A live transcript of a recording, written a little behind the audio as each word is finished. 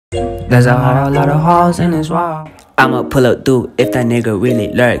There's a whole lot of holes in this wall. I'ma pull up through if that nigga really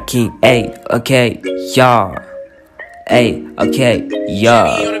lurking. Ayy, okay, yeah. Ayy, okay,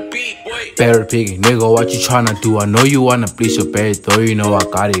 yeah. Berry piggy, nigga, what you tryna do? I know you wanna bleach your berry, though you know I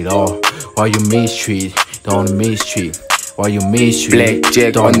got it all. Why you mistreat? Don't mistreat. Why you mistreat?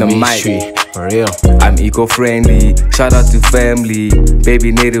 Blackjack on the mic. For real. I'm eco-friendly, shout out to family.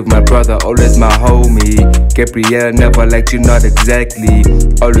 Baby native, my brother, always my homie. Gabrielle never liked you, not exactly.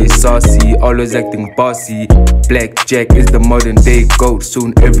 Always saucy, always acting bossy. Blackjack is the modern day GOAT.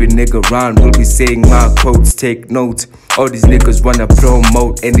 Soon every nigga round will be saying my quotes. Take note, all these niggas wanna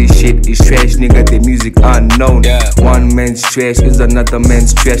promote, and this shit is trash, nigga, the music unknown. One man's trash is another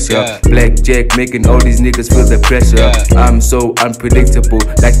man's treasure. Blackjack making all these niggas feel the pressure. I'm so unpredictable,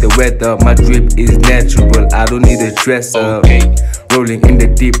 like the weather. My drip is natural, I don't need a dresser. Rolling in the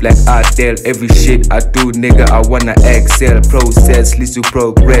deep like Adele. Every shit I do, nigga, I wanna excel. Process leads to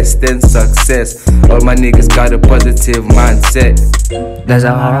progress, then success. All my niggas got a positive mindset. There's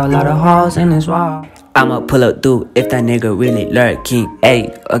a whole lot of holes in this wall. I'ma pull up through if that nigga really lurking.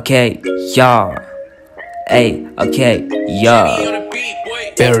 Ayy, okay, yeah. Ayy, okay, yeah.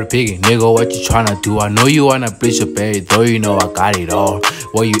 Berry piggy, nigga, what you tryna do? I know you wanna bleach your berry, though you know I got it all.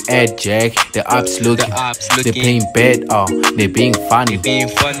 Where you at, Jack? The ops looking. They playing bad, they being funny.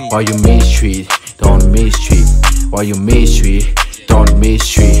 Why you mistreat? Don't mistreat. Why you mistreat? Don't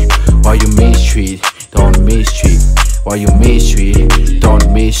mistreat. Why you mistreat? Don't mistreat. Why you mistreat?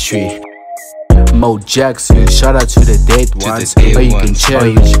 Don't mistreat. Mo Jackson, shout out to the dead ones. Or you can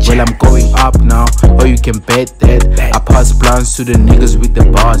cherish. Well, I'm going up now, or you can bet that I pass plans to the niggas with the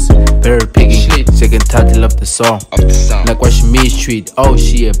bars. Very piggy, second title of the song. Like what she mistreat, oh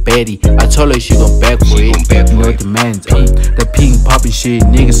she a baddie. I told her she gon' back for it. You know the man's the pink poppin' shit.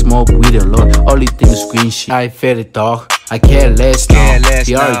 Niggas smoke weed a lot, only thing is green shit. I fed it dog, I care less now.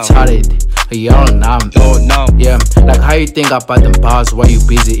 Y'all retarded. Y'all numb. Yeah, like how you think about them bars while you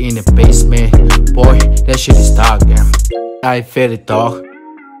busy in the basement? Boy, that shit is dark, yeah. I fed it dog.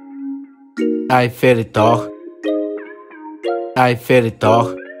 I fed it dog. I fed it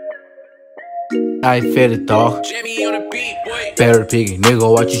dog. I fed it dog. Berry piggy,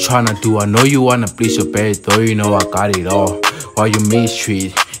 nigga, what you tryna do? I know you wanna bleach your berry, though you know I got it all. Why you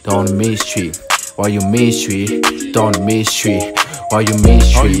mistreat? Don't mistreat. Why you mistreat? Don't mistreat. Why you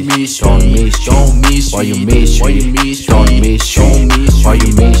mistreat? Don't mistreat. Why you mistreat? Don't mistreat. Why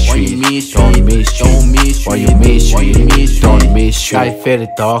you mistreat? Don't mistreat. Why you mistreat? Don't mistreat. I fed it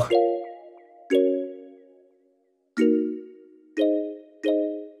dog.